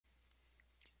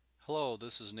Hello,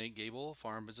 this is Nate Gable,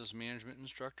 Farm Business Management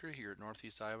Instructor here at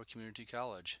Northeast Iowa Community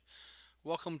College.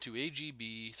 Welcome to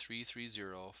AGB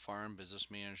 330 Farm Business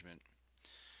Management.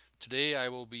 Today I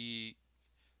will be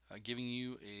giving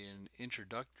you an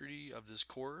introductory of this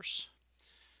course,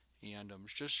 and I'm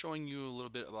just showing you a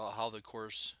little bit about how the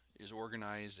course is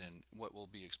organized and what will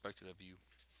be expected of you.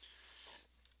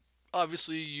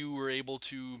 Obviously, you were able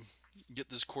to get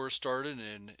this course started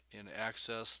and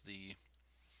access the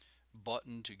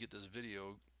button to get this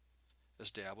video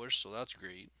established, so that's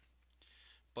great.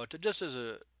 But just as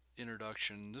an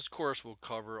introduction, this course will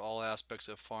cover all aspects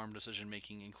of farm decision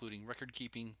making, including record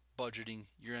keeping, budgeting,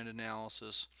 year end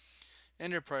analysis,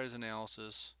 enterprise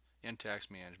analysis, and tax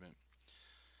management.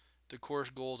 The course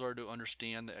goals are to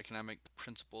understand the economic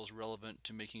principles relevant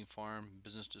to making farm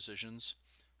business decisions,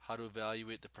 how to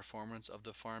evaluate the performance of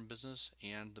the farm business,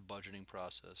 and the budgeting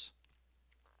process.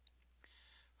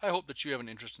 I hope that you have an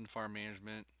interest in farm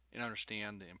management and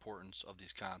understand the importance of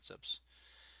these concepts.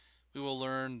 We will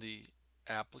learn the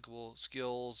applicable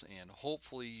skills and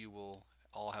hopefully you will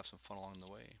all have some fun along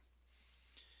the way.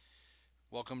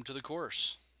 Welcome to the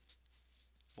course.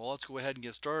 Well, let's go ahead and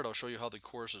get started. I'll show you how the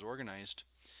course is organized.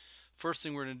 First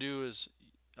thing we're going to do is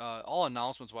all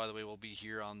announcements, by the way, will be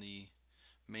here on the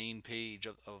main page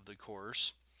of the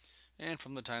course. And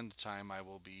from the time to time, I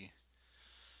will be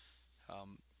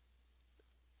um,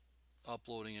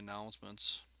 uploading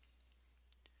announcements.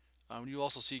 You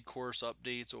also see course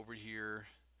updates over here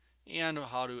and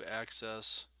how to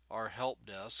access our help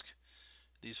desk.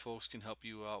 These folks can help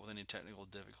you out with any technical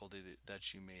difficulty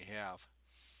that you may have.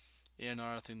 And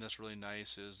another thing that's really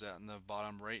nice is that in the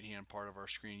bottom right hand part of our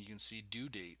screen you can see due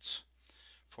dates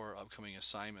for upcoming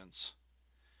assignments.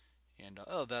 And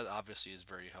that obviously is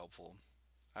very helpful.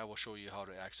 I will show you how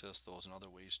to access those in other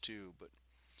ways too. But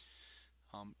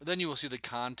then you will see the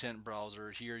content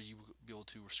browser. Here you will be able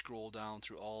to scroll down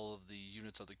through all of the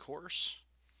units of the course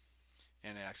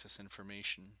and access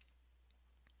information.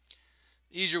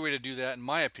 Easier way to do that, in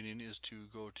my opinion, is to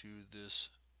go to this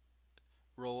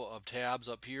row of tabs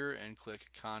up here and click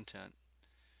content.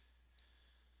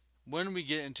 When we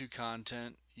get into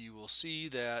content, you will see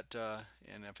that,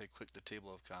 and if I click the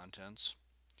table of contents,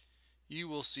 you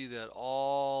will see that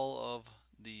all of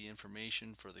the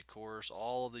information for the course,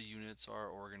 all of the units are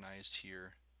organized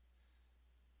here.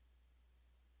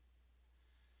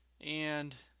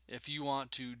 And if you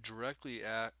want to directly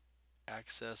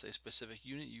access a specific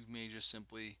unit, you may just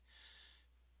simply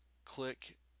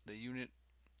click the unit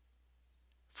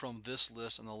from this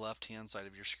list on the left hand side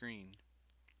of your screen.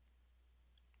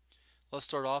 Let's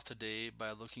start off today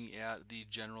by looking at the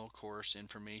general course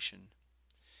information.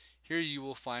 Here you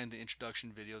will find the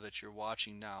introduction video that you're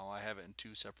watching now. I have it in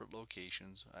two separate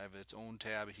locations. I have its own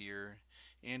tab here,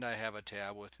 and I have a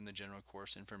tab within the general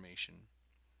course information.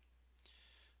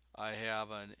 I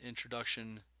have an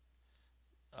introduction.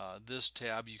 This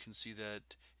tab, you can see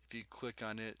that if you click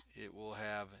on it, it will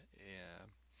have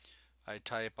I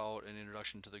type out an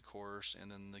introduction to the course,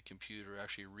 and then the computer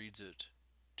actually reads it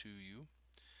to you.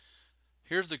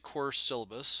 Here's the course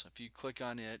syllabus. If you click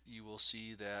on it, you will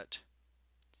see that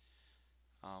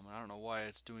I don't know why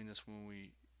it's doing this when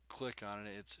we click on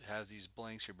it. It has these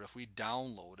blanks here, but if we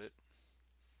download it,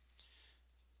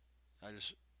 I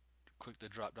just click the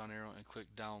drop down arrow and click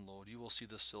download, you will see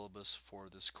the syllabus for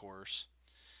this course.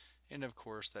 And of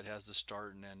course that has the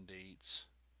start and end dates.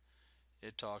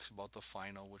 It talks about the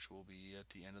final, which will be at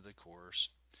the end of the course.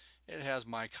 It has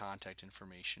my contact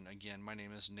information. Again, my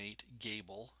name is Nate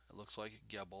Gable. It looks like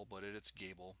Gebel, but it's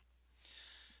Gable.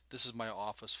 This is my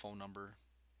office phone number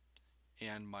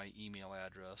and my email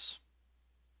address.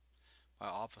 My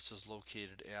office is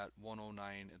located at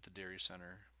 109 at the Dairy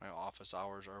Center. My office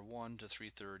hours are 1 to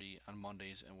 3:30 on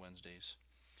Mondays and Wednesdays.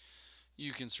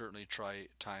 You can certainly try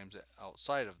times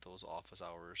outside of those office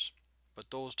hours, but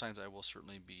those times I will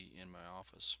certainly be in my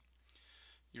office.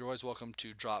 You're always welcome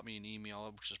to drop me an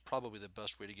email, which is probably the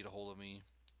best way to get a hold of me,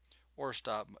 or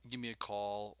give me a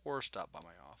call, or stop by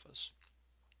my office.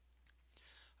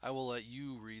 I will let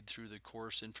you read through the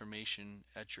course information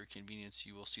at your convenience.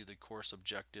 You will see the course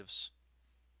objectives,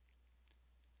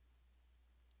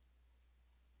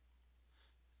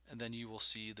 and then you will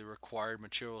see the required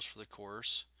materials for the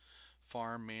course.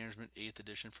 Farm Management 8th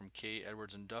edition from K.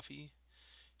 Edwards and Duffy.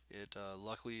 It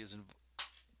luckily is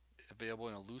available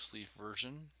in a loose leaf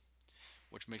version,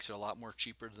 which makes it a lot more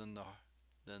cheaper than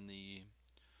the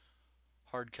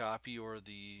hard copy or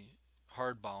the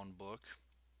hardbound book.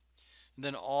 And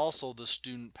then also the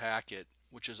student packet,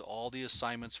 which is all the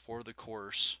assignments for the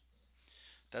course.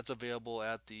 That's available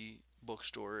at the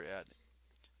bookstore at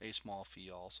a small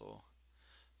fee also.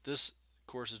 This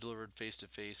Course is delivered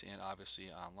face-to-face and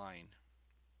obviously online.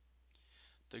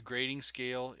 The grading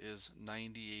scale is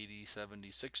 90, 80,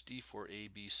 70, 60 for A,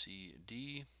 B, C,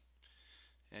 D.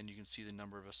 And you can see the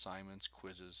number of assignments,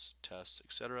 quizzes, tests,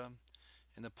 etc.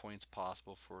 and the points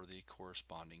possible for the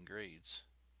corresponding grades.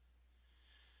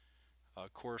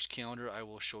 Course calendar I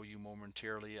will show you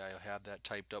momentarily. I have that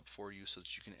typed up for you so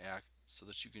that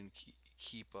you can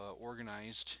keep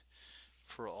organized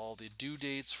for all the due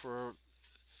dates for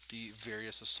the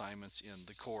various assignments in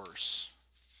the course.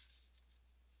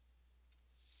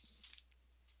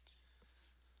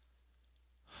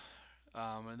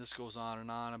 And this goes on and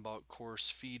on about course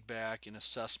feedback and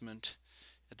assessment.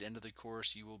 At the end of the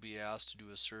course, you will be asked to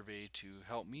do a survey to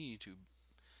help me to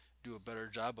do a better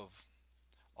job of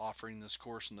offering this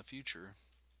course in the future.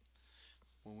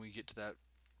 When we get to that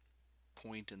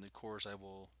point in the course, I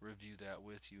will review that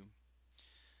with you.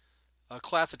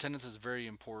 Class attendance is very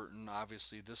important.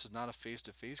 Obviously, this is not a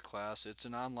face-to-face class; it's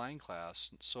an online class.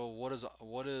 So,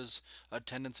 what is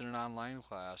attendance in an online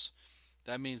class?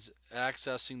 That means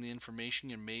accessing the information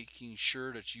and making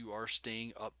sure that you are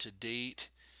staying up to date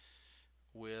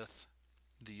with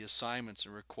the assignments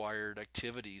and required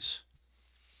activities.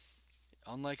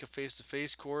 Unlike a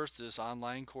face-to-face course, this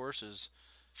online course is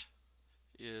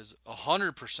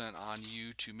 100% on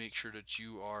you to make sure that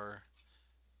you are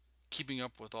keeping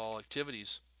up with all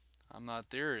activities. I'm not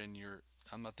there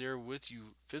I'm not there with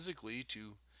you physically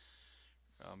to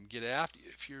get after you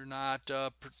if you're not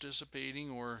participating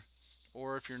or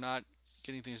if you're not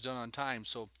getting things done on time.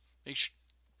 So make sure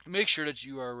make sure that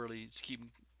you are really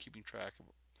keeping track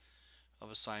of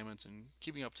assignments and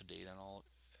keeping up to date on all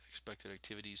expected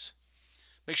activities.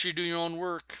 Make sure you're doing your own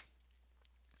work.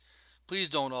 Please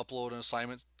don't upload an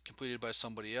assignment completed by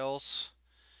somebody else.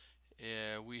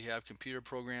 We have computer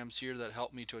programs here that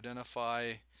help me to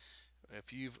identify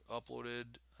if you've uploaded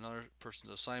another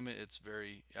person's assignment. It's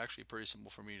actually pretty simple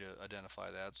for me to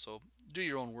identify that. So do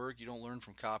your own work. You don't learn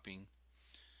from copying.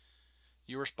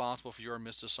 You're responsible for your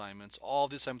missed assignments. All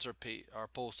the assignments are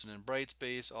posted in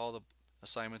Brightspace. All the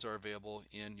assignments are available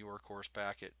in your course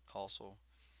packet also.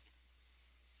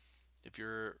 If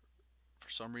you're, for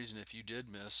some reason, if you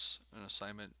did miss an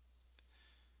assignment,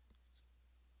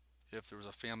 if there was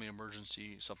a family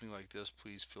emergency, something like this,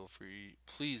 please feel free,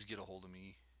 please get a hold of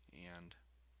me and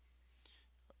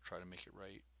try to make it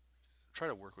right. Try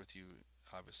to work with you,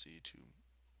 obviously, to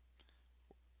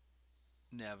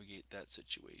navigate that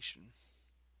situation.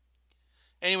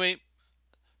 Anyway,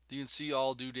 you can see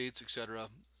all due dates, etc.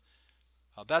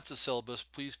 That's the syllabus.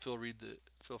 Please feel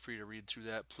free to read through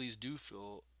that. Please do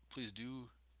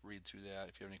read through that.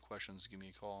 If you have any questions, give me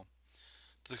a call.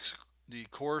 The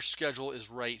course schedule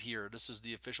is right here. This is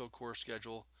the official course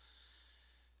schedule.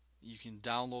 You can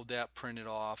download that, print it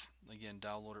off. Again,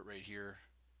 download it right here.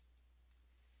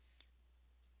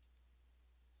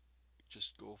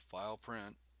 Just go file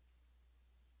print.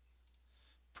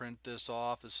 Print this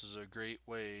off. This is a great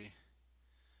way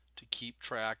to keep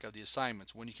track of the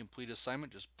assignments. When you complete an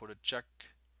assignment, just put a check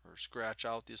or scratch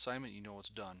out the assignment. You know it's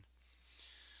done.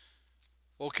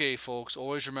 Okay, folks,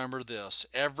 always remember this.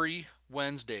 Every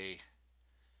Wednesday,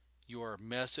 your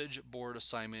message board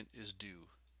assignment is due.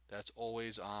 That's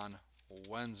always on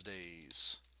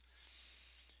Wednesdays.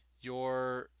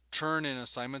 Your turn-in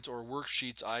assignments or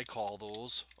worksheets, I call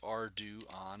those, are due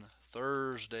on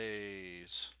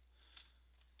Thursdays.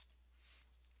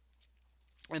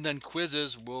 And then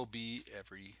quizzes will be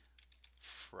every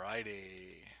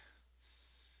Friday.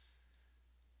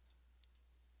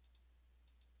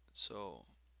 So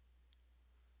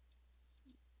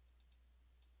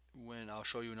when I'll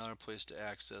show you another place to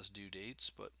access due dates,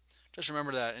 but just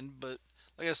remember that. But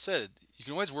like I said, you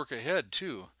can always work ahead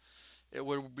too. It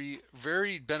would be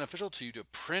very beneficial to you to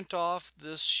print off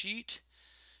this sheet,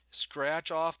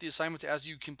 scratch off the assignments as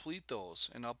you complete those,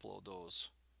 and upload those.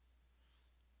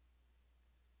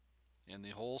 And the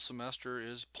whole semester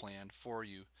is planned for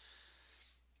you.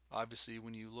 Obviously,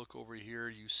 when you look over here,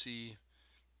 you see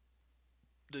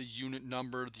the unit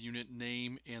number, the unit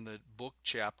name, and the book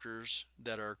chapters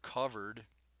that are covered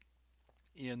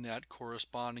in that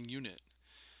corresponding unit.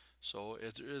 So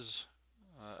it is,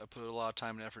 I put a lot of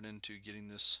time and effort into getting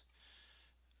this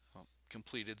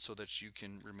completed so that you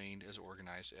can remain as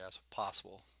organized as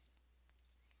possible.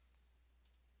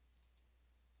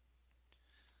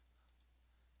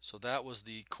 So that was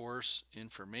the course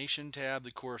information tab.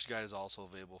 The course guide is also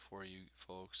available for you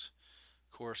folks.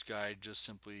 Course guide just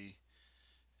simply,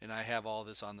 and I have all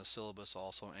this on the syllabus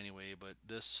also anyway, but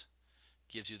this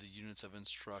gives you the units of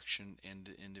instruction and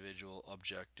individual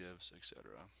objectives, etc.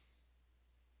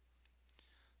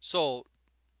 So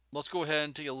let's go ahead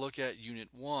and take a look at Unit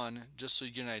 1 just so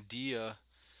you get an idea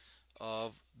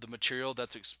of the material the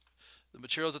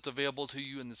materials that's available to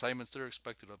you and the assignments that are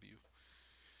expected of you.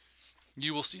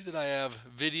 You will see that I have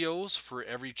videos for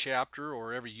every chapter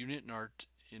or every unit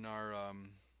in our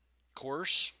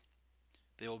course.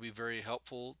 They will be very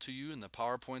helpful to you, and the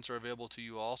PowerPoints are available to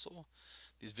you also.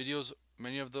 These videos,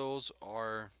 many of those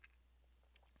are,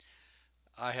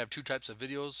 I have two types of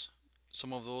videos.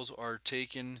 Some of those are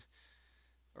taken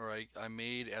or I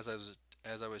made as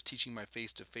I was teaching my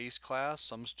face-to-face class.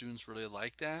 Some students really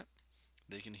like that.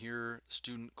 They can hear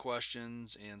student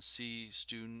questions and see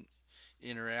student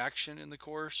interaction in the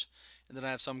course. And then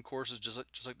I have some courses just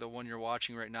like the one you're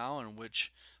watching right now, in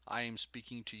which I am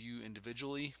speaking to you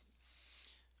individually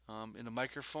in a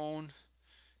microphone.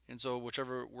 And so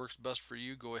whichever works best for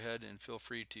you, go ahead and feel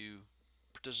free to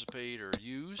participate or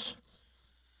use.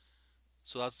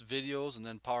 So that's videos, and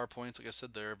then PowerPoints, like I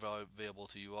said, they're available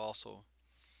to you also.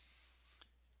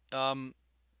 Um,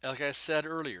 like I said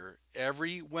earlier,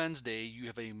 every Wednesday you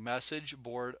have a message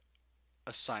board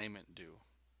assignment due.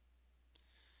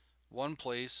 One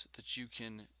place that you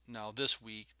can, now this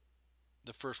week,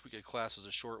 the first week of class is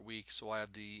a short week, so I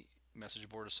have the message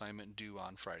board assignment due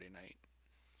on Friday night.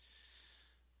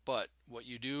 But what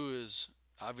you do is,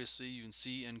 obviously you can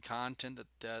see in content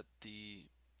that the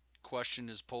question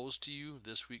is posed to you.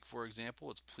 This week, for example,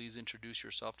 it's please introduce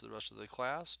yourself to the rest of the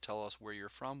class. Tell us where you're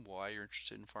from, why you're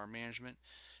interested in farm management,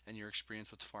 and your experience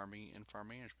with farming and farm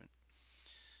management.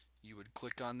 You would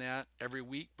click on that every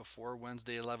week before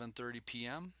Wednesday 11:30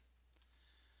 p.m.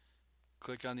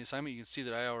 Click on the assignment. You can see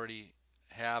that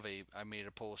I made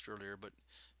a post earlier, but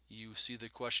you see the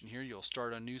question here. You'll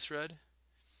start a new thread.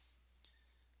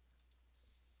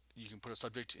 You can put a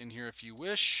subject in here if you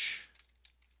wish.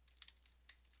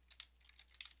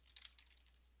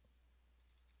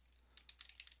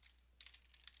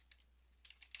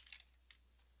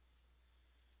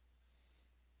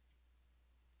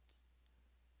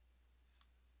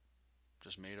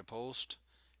 Just made a post.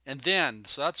 And then,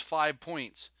 so that's 5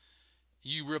 points.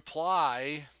 You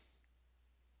reply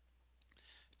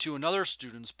to another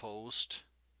student's post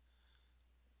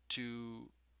to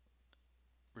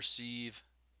receive,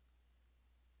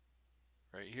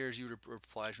 right here is you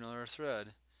reply to another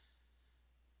thread.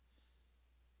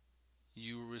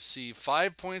 You receive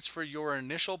 5 points for your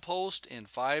initial post and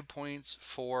 5 points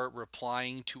for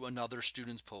replying to another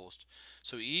student's post.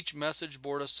 So each message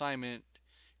board assignment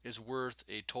is worth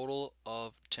a total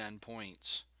of 10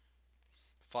 points.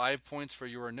 5 points for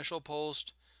your initial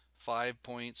post, 5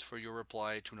 points for your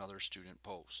reply to another student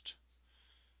post.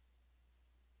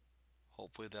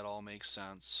 Hopefully that all makes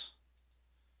sense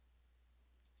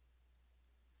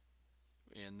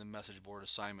in the message board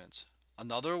assignments.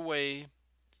 Another way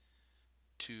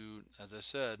to, as I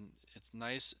said, it's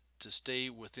nice to stay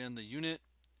within the unit.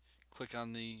 Click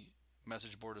on the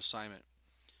message board assignment.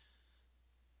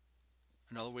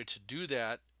 Another way to do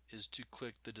that is to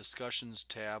click the discussions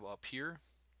tab up here.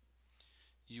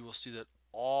 You will see that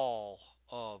all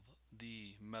of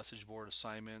the message board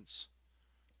assignments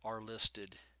are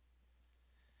listed.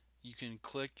 You can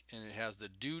click and it has the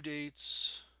due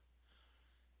dates.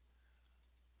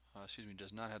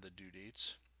 Does not have the due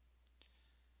dates.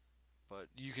 But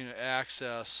you can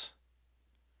access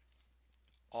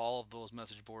all of those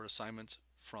message board assignments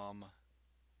from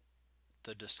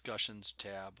the discussions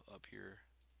tab up here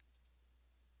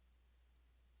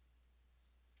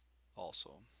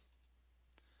also.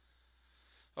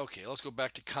 Okay, let's go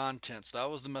back to content. So that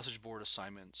was the message board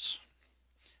assignments.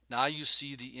 Now you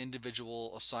see the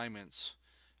individual assignments.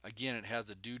 Again, it has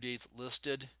the due dates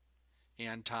listed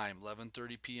and time,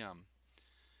 11:30 p.m.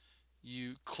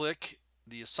 You click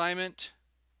the assignment,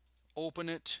 open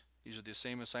it. These are the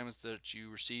same assignments that you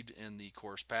received in the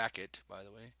course packet, by the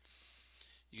way.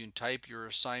 You can type your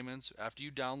assignments. After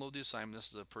you download the assignment,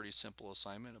 this is a pretty simple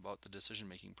assignment about the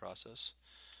decision-making process.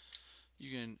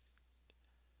 You can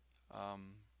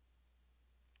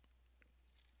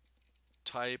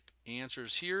type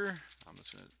answers here. I'm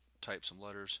just going to type some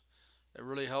letters. It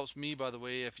really helps me, by the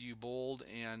way, if you bold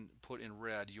and put in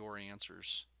red your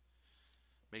answers.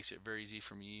 Makes it very easy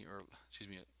for me, or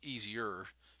easier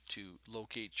to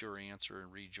locate your answer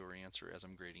and read your answer as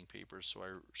I'm grading papers. So I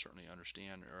certainly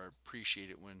understand or appreciate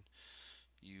it when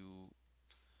you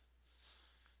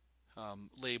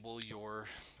label your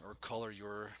or color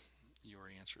your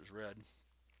answers red.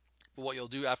 But what you'll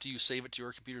do after you save it to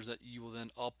your computer is that you will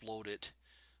then upload it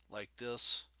like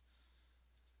this.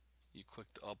 You click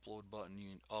the upload button, you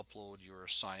can upload your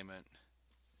assignment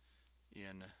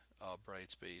in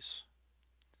Brightspace.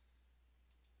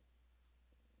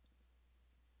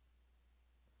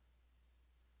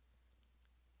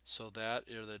 So that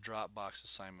are the Dropbox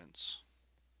assignments.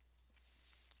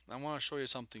 I want to show you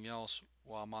something else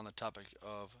while I'm on the topic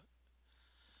of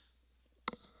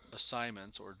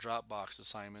assignments or Dropbox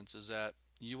assignments, is that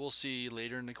you will see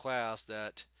later in the class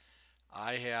that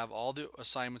I have all the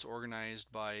assignments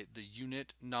organized by the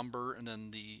unit number and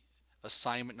then the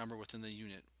assignment number within the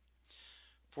unit.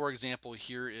 For example,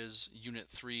 here is unit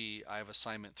 3. I have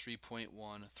assignment 3.1,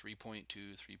 3.2,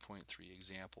 3.3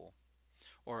 example,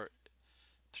 or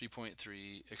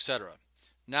 3.3, etc.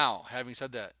 Now, having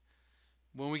said that,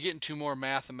 when we get into more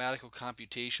mathematical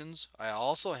computations, I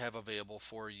also have available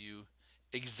for you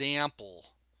example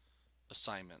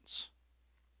assignments.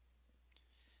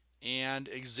 And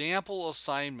example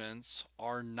assignments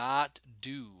are not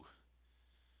due,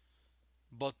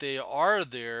 but they are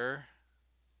there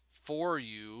for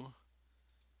you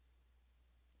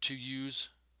to use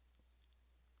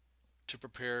to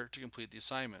prepare to complete the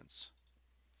assignments.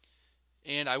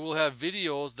 And I will have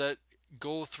videos that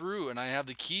go through, and I have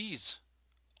the keys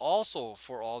also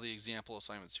for all the example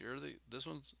assignments here. This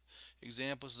one's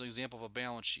example is an example of a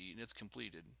balance sheet, and it's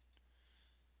completed.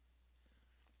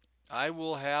 I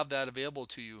will have that available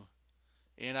to you,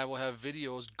 and I will have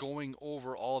videos going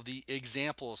over all of the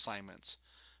example assignments.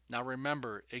 Now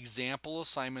remember, example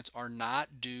assignments are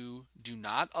not due. Do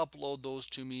not upload those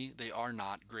to me. They are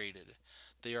not graded.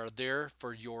 They are there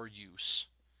for your use.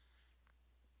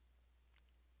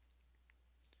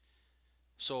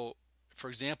 So, for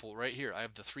example, right here, I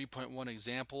have the 3.1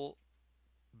 example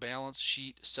balance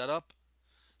sheet setup,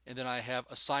 and then I have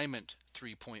assignment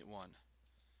 3.1.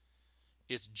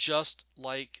 It's just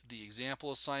like the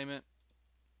example assignment.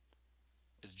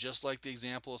 It's just like the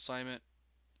example assignment,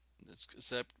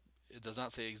 except it does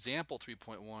not say example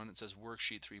 3.1, it says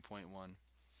worksheet 3.1.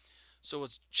 So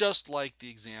it's just like the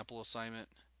example assignment,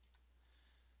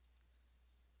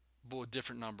 but with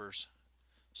different numbers.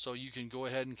 So you can go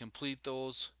ahead and complete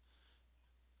those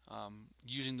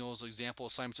using those example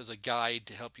assignments as a guide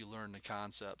to help you learn the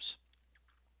concepts.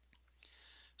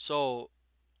 So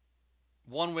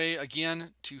one way,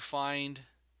 again, to find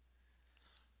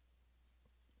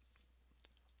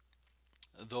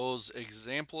those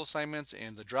example assignments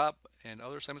and the drop and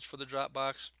other assignments for the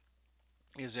Dropbox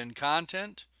is in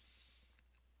content.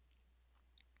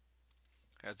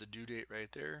 Has the due date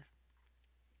right there.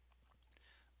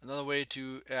 Another way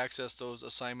to access those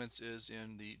assignments is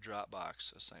in the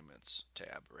Dropbox assignments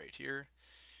tab right here.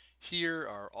 Here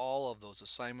are all of those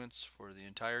assignments for the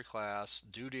entire class.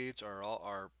 Due dates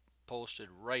are posted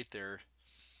right there.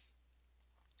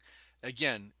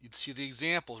 Again, you'd see the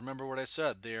examples. Remember what I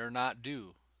said. They are not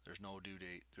due. There's no due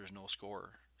date. There's no score.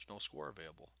 There's no score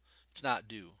available. It's not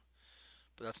due.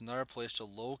 But that's another place to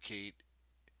locate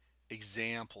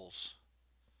examples.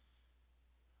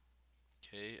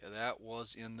 Okay, that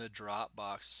was in the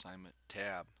Dropbox assignment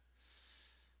tab.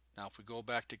 Now if we go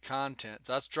back to content,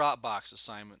 that's Dropbox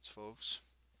assignments, folks.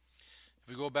 If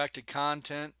we go back to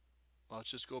content,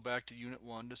 let's just go back to Unit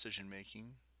 1, decision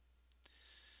making.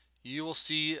 You will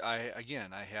see, I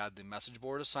had the message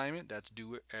board assignment that's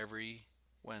due every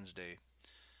Wednesday.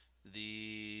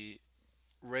 The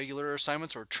regular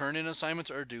assignments or turn-in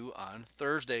assignments are due on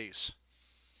Thursdays.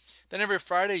 Then every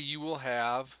Friday you will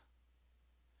have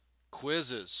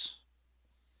quizzes.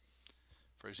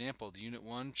 For example, the Unit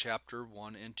 1, Chapter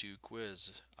 1 and 2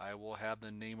 quiz. I will have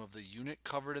the name of the unit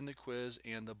covered in the quiz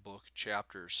and the book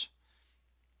chapters.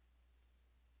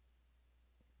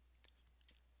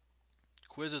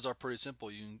 Quizzes are pretty simple.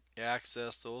 You can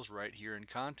access those right here in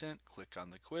content. Click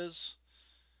on the quiz.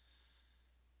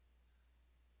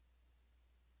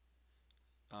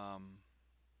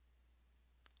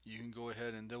 You can go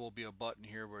ahead and there will be a button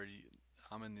here where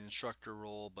I'm in the instructor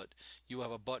role, but you will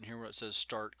have a button here where it says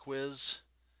Start Quiz.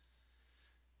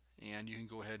 And you can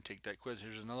go ahead and take that quiz.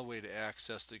 Here's another way to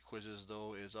access the quizzes,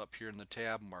 though, is up here in the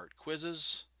tab marked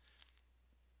Quizzes.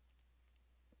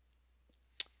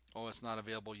 Oh, it's not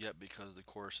available yet because the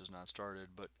course is not started,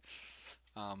 but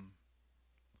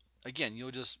again,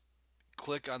 you'll just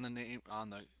click on the name on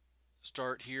the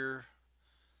start here,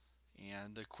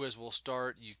 and the quiz will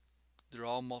start. They're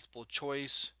all multiple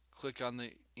choice. Click on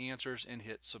the answers and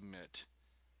hit submit.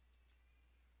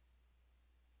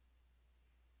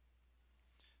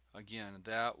 Again,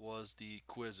 that was the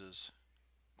quizzes.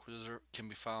 Quizzes can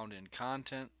be found in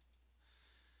content.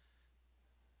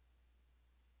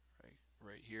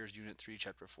 Right here is Unit 3,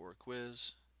 Chapter 4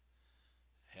 quiz.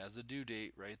 It has the due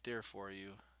date right there for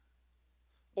you.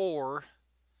 Or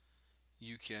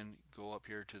you can go up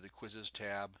here to the quizzes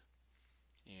tab,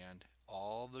 and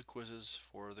all the quizzes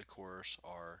for the course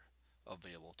are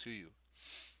available to you.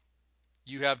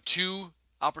 You have two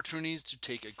opportunities to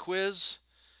take a quiz.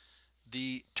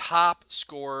 The top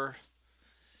score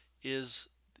is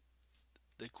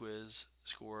the quiz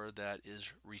score that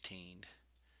is retained.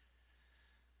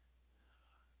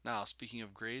 Now, speaking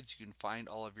of grades, you can find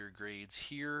all of your grades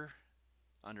here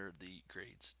under the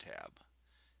Grades tab.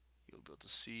 You'll be able to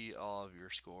see all of your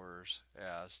scores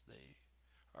as they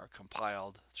are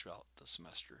compiled throughout the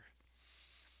semester.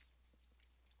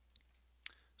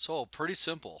 So, pretty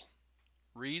simple.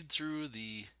 Read through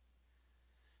the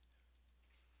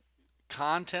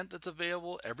content that's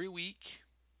available every week,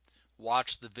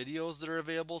 watch the videos that are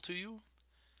available to you,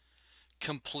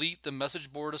 complete the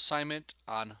message board assignment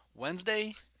on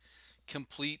Wednesday,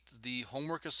 complete the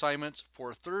homework assignments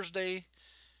for Thursday,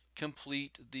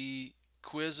 complete the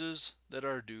quizzes that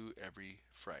are due every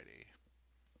Friday.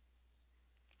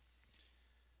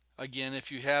 Again,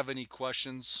 if you have any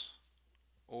questions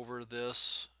over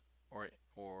this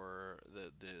or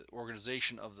the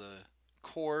organization of the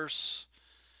course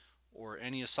or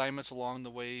any assignments along the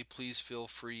way, please feel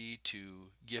free to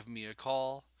give me a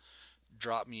call,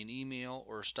 drop me an email,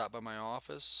 or stop by my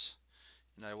office,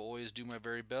 and I will always do my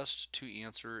very best to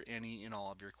answer any and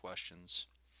all of your questions.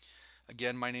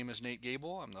 Again, my name is Nate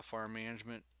Gable. I'm the farm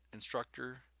management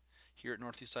instructor here at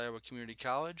Northeast Iowa Community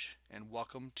College, and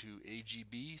welcome to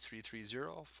AGB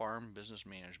 330 Farm Business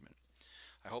Management.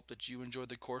 I hope that you enjoyed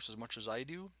the course as much as I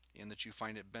do and that you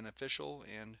find it beneficial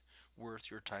and worth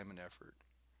your time and effort.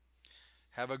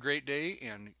 Have a great day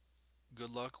and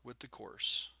good luck with the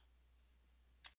course.